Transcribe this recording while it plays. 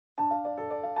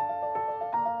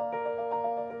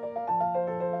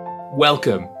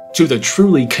Welcome to the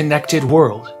truly connected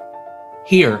world.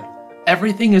 Here,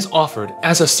 everything is offered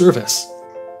as a service.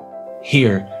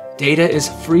 Here, data is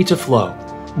free to flow,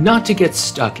 not to get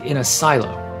stuck in a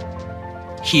silo.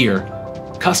 Here,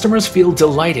 customers feel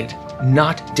delighted,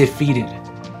 not defeated.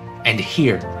 And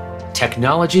here,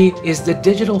 technology is the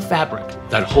digital fabric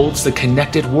that holds the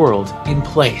connected world in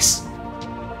place.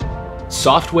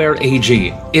 Software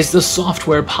AG is the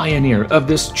software pioneer of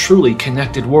this truly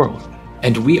connected world,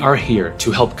 and we are here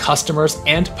to help customers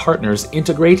and partners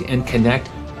integrate and connect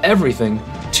everything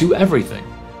to everything.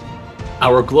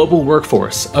 Our global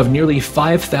workforce of nearly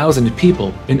 5,000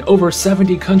 people in over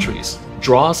 70 countries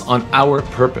draws on our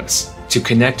purpose to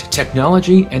connect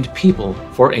technology and people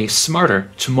for a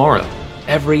smarter tomorrow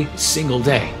every single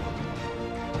day.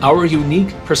 Our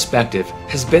unique perspective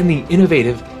has been the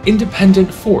innovative,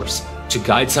 independent force to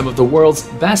guide some of the world's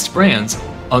best brands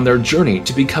on their journey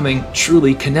to becoming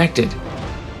truly connected.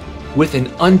 With an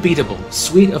unbeatable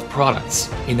suite of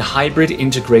products in hybrid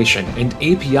integration and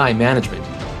API management,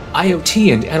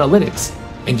 IoT and analytics,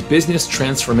 and business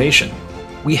transformation,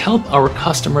 we help our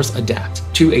customers adapt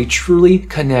to a truly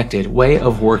connected way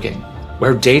of working,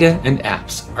 where data and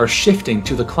apps are shifting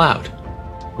to the cloud,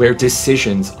 where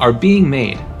decisions are being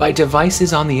made by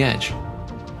devices on the edge,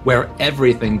 where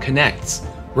everything connects,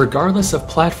 regardless of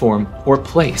platform or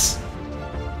place,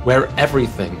 where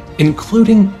everything,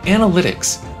 including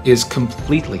analytics, is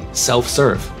completely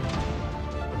self-serve.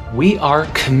 We are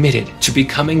committed to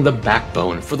becoming the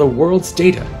backbone for the world's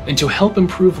data and to help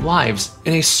improve lives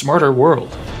in a smarter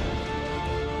world.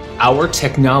 Our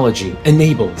technology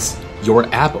enables your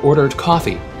app-ordered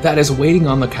coffee that is waiting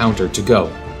on the counter to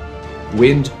go,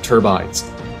 wind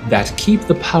turbines that keep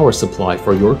the power supply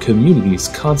for your communities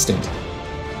constant,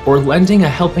 or lending a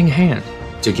helping hand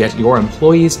to get your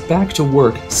employees back to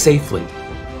work safely.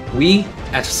 We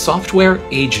at Software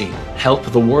AG help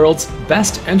the world's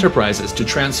best enterprises to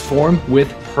transform with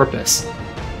purpose.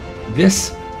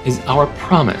 This is our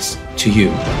promise to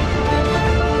you.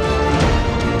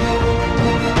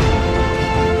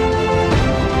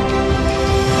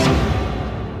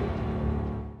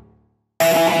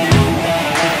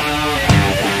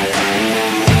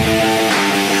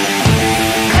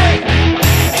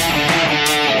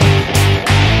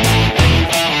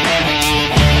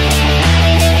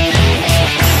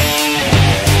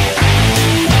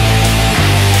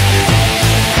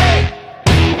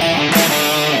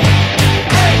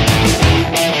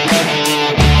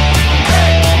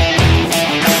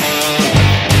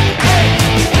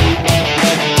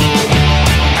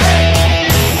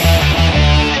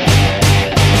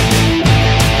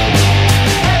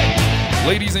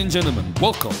 Ladies and gentlemen,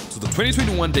 welcome to the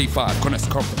 2021 Day 5 Connect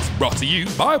Conference, brought to you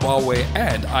by Huawei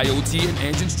and IoT and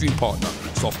Engine Stream partner,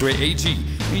 Software AG.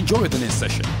 Enjoy the next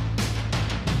session.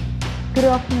 Good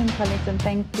afternoon, colleagues, and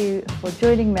thank you for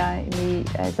joining me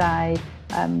as I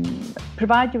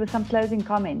provide you with some closing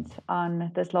comments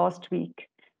on this last week.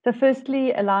 So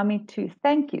firstly, allow me to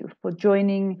thank you for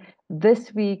joining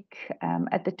this week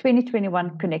at the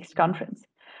 2021 Connect Conference.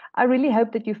 I really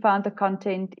hope that you found the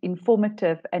content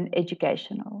informative and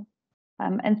educational.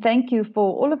 And thank you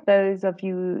for all of those of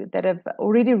you that have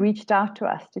already reached out to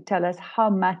us to tell us how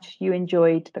much you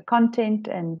enjoyed the content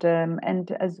and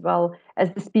as well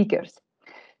as the speakers.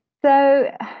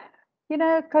 So, you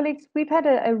know, colleagues, we've had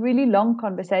a really long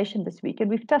conversation this week, and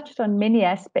we've touched on many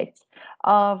aspects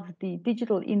of the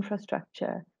digital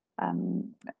infrastructure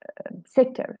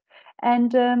sector.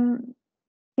 And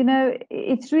you know,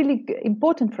 it's really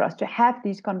important for us to have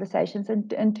these conversations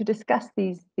and to discuss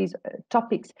these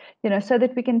topics, you know, so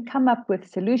that we can come up with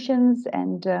solutions.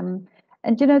 And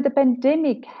you know, the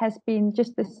pandemic has been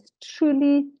just this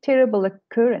truly terrible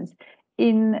occurrence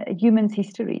in humans'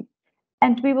 history,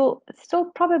 and we will still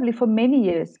probably for many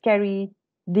years carry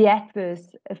the adverse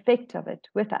effect of it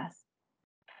with us.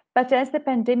 But as the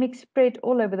pandemic spread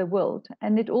all over the world,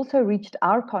 and it also reached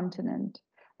our continent,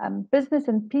 business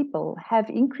and people have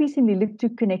increasingly looked to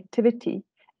connectivity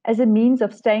as a means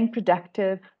of staying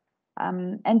productive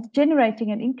and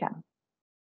generating an income.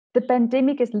 The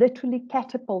pandemic has literally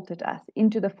catapulted us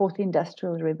into the fourth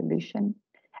industrial revolution.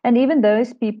 And even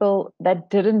those people that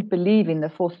didn't believe in the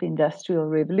fourth industrial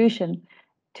revolution,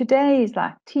 today is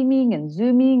like teaming and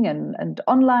Zooming and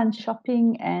online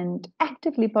shopping and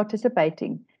actively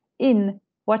participating in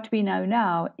what we know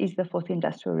now is the fourth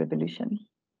industrial revolution.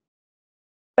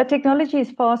 But technology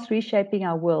is fast reshaping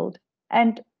our world,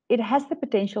 and it has the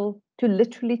potential to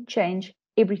literally change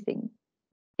everything.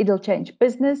 It'll change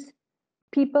business,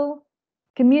 people,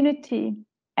 community,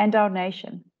 and our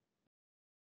nation.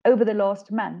 Over the last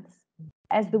months,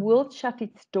 as the world shut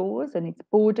its doors and its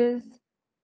borders,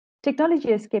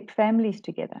 Technology has kept families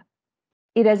together.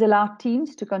 It has allowed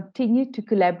teams to continue to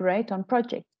collaborate on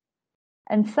projects,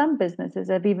 and some businesses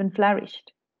have even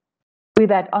flourished. We've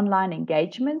had online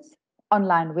engagements,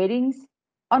 online weddings,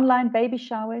 online baby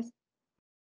showers,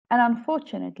 and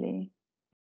unfortunately,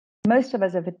 most of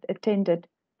us have attended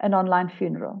an online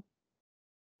funeral.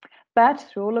 But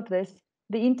through all of this,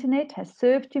 the internet has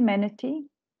served humanity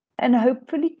and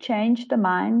hopefully changed the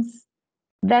minds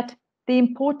that the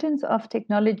importance of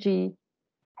technology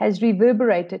has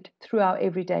reverberated through our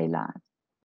everyday lives.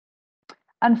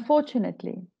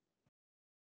 Unfortunately,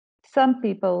 some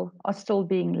people are still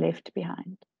being left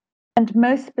behind, and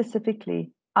most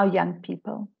specifically, our young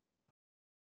people.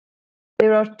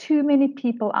 There are too many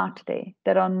people out there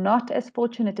that are not as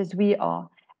fortunate as we are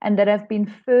and that have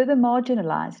been further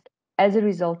marginalized as a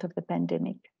result of the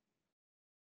pandemic.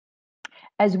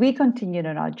 As we continued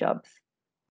on our jobs,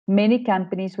 many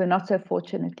companies were not so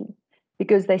fortunate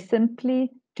because they simply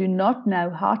do not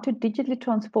know how to digitally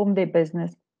transform their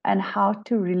business and how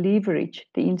to leverage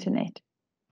the internet.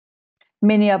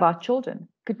 Many of our children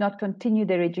could not continue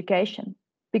their education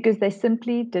because they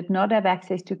simply did not have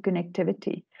access to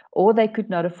connectivity or they could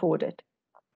not afford it.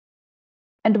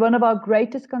 And one of our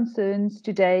greatest concerns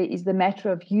today is the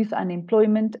matter of youth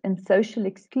unemployment and social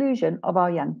exclusion of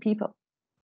our young people.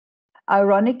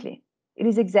 Ironically, it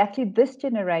is exactly this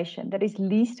generation that is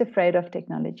least afraid of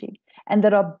technology and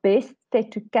that are best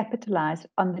set to capitalize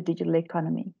on the digital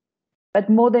economy. But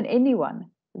more than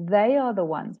anyone, they are the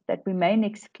ones that remain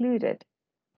excluded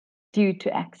due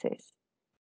to access.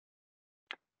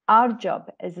 Our job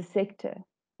as a sector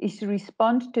is to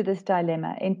respond to this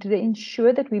dilemma and to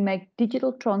ensure that we make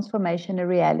digital transformation a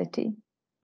reality.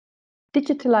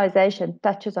 Digitalization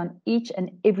touches on each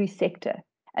and every sector,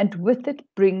 and with it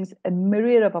brings a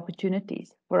myriad of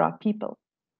opportunities for our people.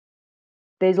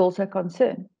 There's also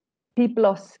concern. People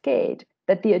are scared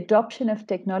that the adoption of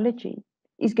technology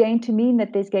is going to mean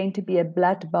that there's going to be a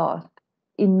bloodbath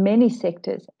in many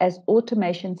sectors as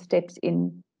automation steps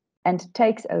in and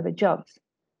takes over jobs.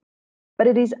 But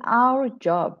it is our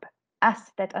job,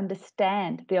 us that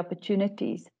understand the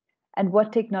opportunities and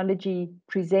what technology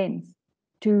presents,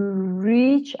 to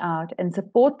reach out and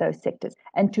support those sectors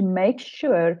and to make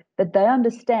sure that they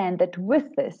understand that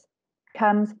with this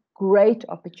comes great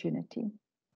opportunity.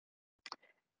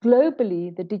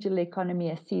 Globally, the digital economy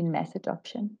has seen mass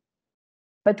adoption,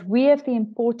 but we have the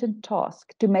important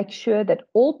task to make sure that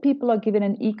all people are given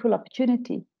an equal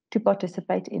opportunity to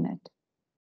participate in it.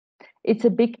 It's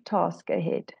a big task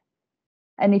ahead.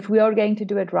 And if we are going to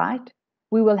do it right,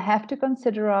 we will have to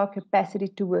consider our capacity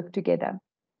to work together.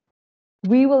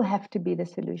 We will have to be the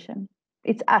solution.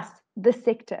 It's us, the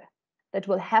sector, that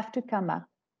will have to come up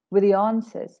with the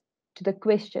answers to the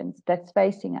questions that's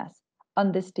facing us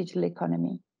on this digital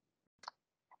economy.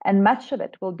 And much of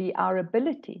it will be our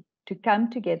ability to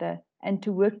come together and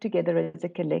to work together as a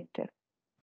collective.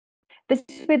 This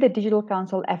is where the Digital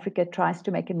Council Africa tries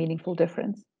to make a meaningful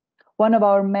difference. One of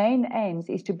our main aims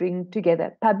is to bring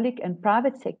together public and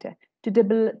private sector to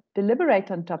deliberate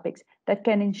on topics that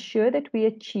can ensure that we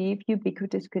achieve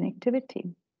ubiquitous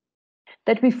connectivity,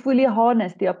 that we fully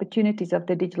harness the opportunities of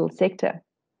the digital sector,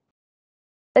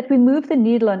 that we move the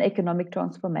needle on economic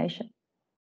transformation.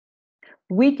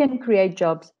 We can create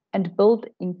jobs and build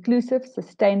inclusive,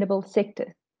 sustainable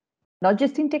sectors, not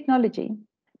just in technology,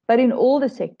 but in all the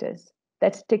sectors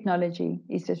that technology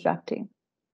is disrupting.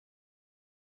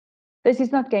 This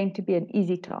is not going to be an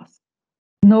easy task,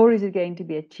 nor is it going to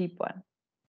be a cheap one.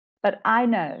 But I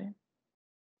know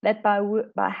that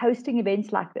by hosting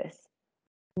events like this,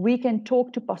 we can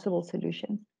talk to possible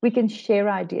solutions, we can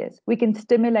share ideas, we can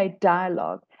stimulate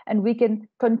dialogue, and we can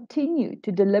continue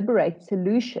to deliberate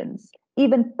solutions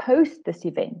even post this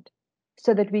event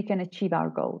so that we can achieve our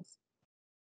goals.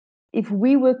 If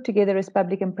we work together as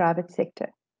public and private sector,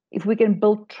 if we can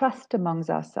build trust amongst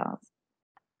ourselves,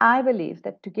 I believe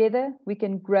that together we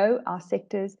can grow our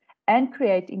sectors and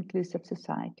create inclusive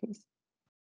societies.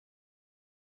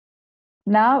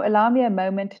 Now, allow me a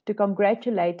moment to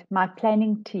congratulate my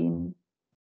planning team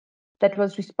that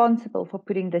was responsible for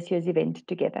putting this year's event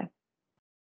together.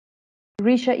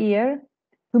 Risha Ear,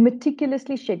 who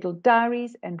meticulously scheduled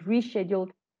diaries and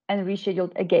rescheduled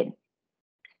again.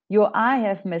 Your eye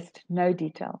have missed no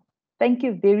detail. Thank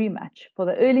you very much for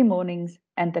the early mornings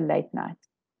and the late nights.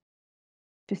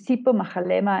 To Sipho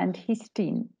Magalema and his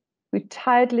team, who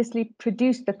tirelessly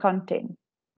produced the content,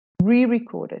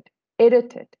 re-recorded,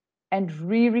 edited, and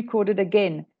re-recorded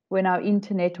again when our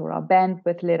internet or our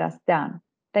bandwidth let us down.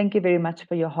 Thank you very much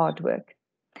for your hard work.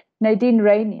 Nadine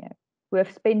Rainier, who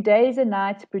have spent days and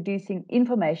nights producing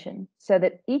information so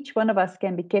that each one of us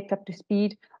can be kept up to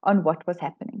speed on what was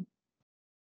happening.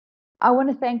 I want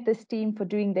to thank this team for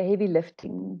doing the heavy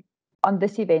lifting on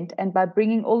this event and by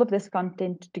bringing all of this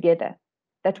content together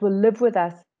that will live with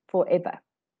us forever.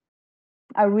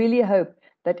 I really hope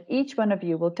that each one of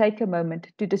you will take a moment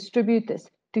to distribute this,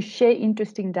 to share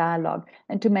interesting dialogue,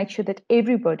 and to make sure that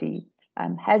everybody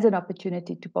has an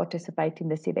opportunity to participate in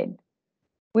this event.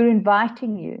 We're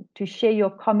inviting you to share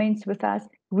your comments with us,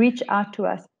 reach out to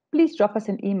us. Please drop us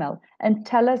an email and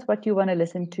tell us what you want to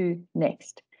listen to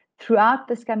next. Throughout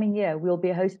this coming year, we'll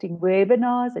be hosting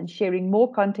webinars and sharing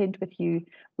more content with you,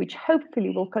 which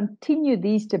hopefully will continue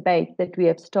these debates that we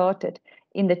have started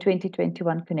in the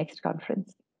 2021 Connect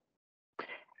conference.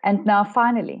 And now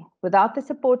finally, without the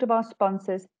support of our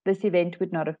sponsors, this event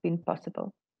would not have been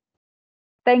possible.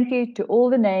 Thank you to all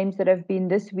the names that have been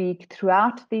this week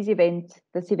throughout this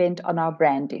event on our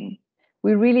branding.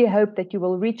 We really hope that you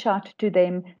will reach out to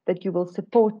them, that you will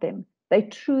support them. They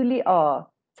truly are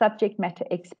subject matter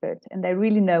experts and they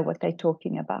really know what they're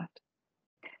talking about.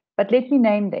 But let me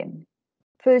name them.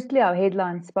 Firstly, our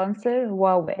headline sponsor,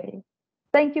 Huawei.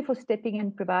 Thank you for stepping in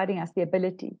and providing us the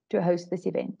ability to host this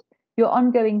event. Your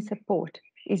ongoing support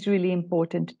is really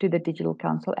important to the Digital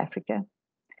Council Africa.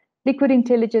 Liquid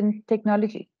Intelligent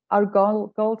Technology, our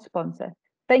gold sponsor.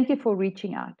 Thank you for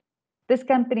reaching out. This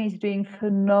company is doing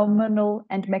phenomenal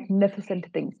and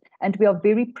magnificent things, and we are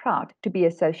very proud to be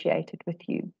associated with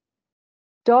you.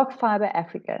 Dark Fiber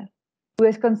Africa, who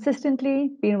has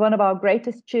consistently been one of our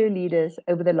greatest cheerleaders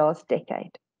over the last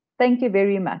decade. Thank you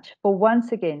very much for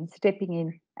once again stepping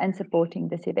in and supporting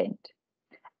this event.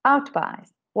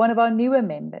 Outwise, one of our newer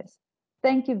members,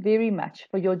 thank you very much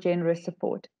for your generous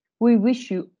support. We wish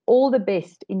you all the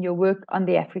best in your work on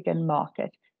the African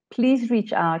market. Please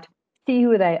reach out, see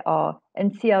who they are,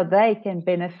 and see how they can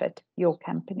benefit your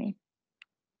company.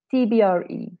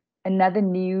 CBRE, another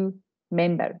new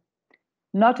member.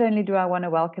 Not only do I want to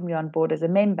welcome you on board as a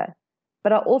member,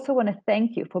 but I also want to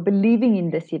thank you for believing in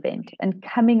this event and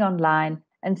coming online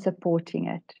and supporting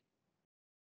it.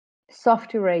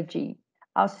 Software AG,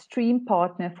 our stream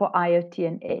partner for IoT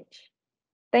and Edge.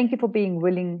 Thank you for being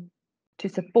willing to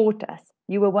support us.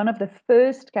 You were one of the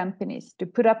first companies to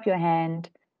put up your hand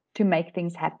to make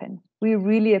things happen. We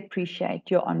really appreciate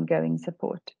your ongoing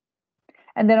support.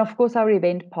 And then, of course, our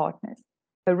event partners,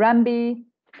 Harambee,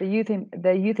 the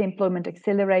Youth Employment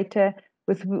Accelerator,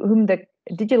 with whom the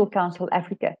Digital Council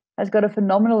Africa has got a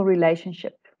phenomenal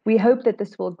relationship. We hope that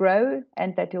this will grow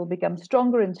and that it will become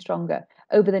stronger and stronger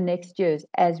over the next years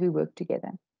as we work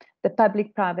together. The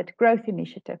Public-Private Growth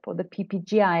Initiative, or the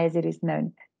PPGI as it is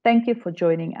known. Thank you for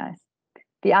joining us.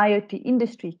 The IoT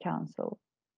Industry Council,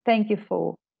 thank you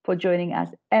for joining us.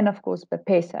 And of course,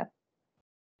 BPESA.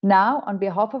 Now, on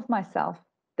behalf of myself,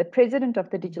 the President of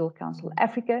the Digital Council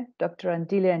Africa, Dr.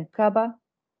 Andile Nkaba,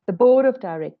 the Board of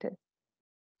Directors,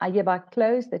 I hereby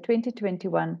close the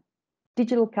 2021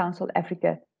 Digital Council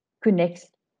Africa Connect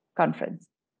Conference.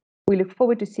 We look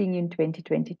forward to seeing you in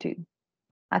 2022.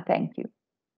 I thank you.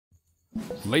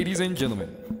 Ladies and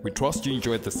gentlemen, we trust you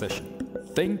enjoyed the session.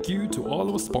 Thank you to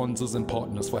all our sponsors and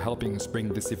partners for helping us bring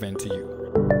this event to you.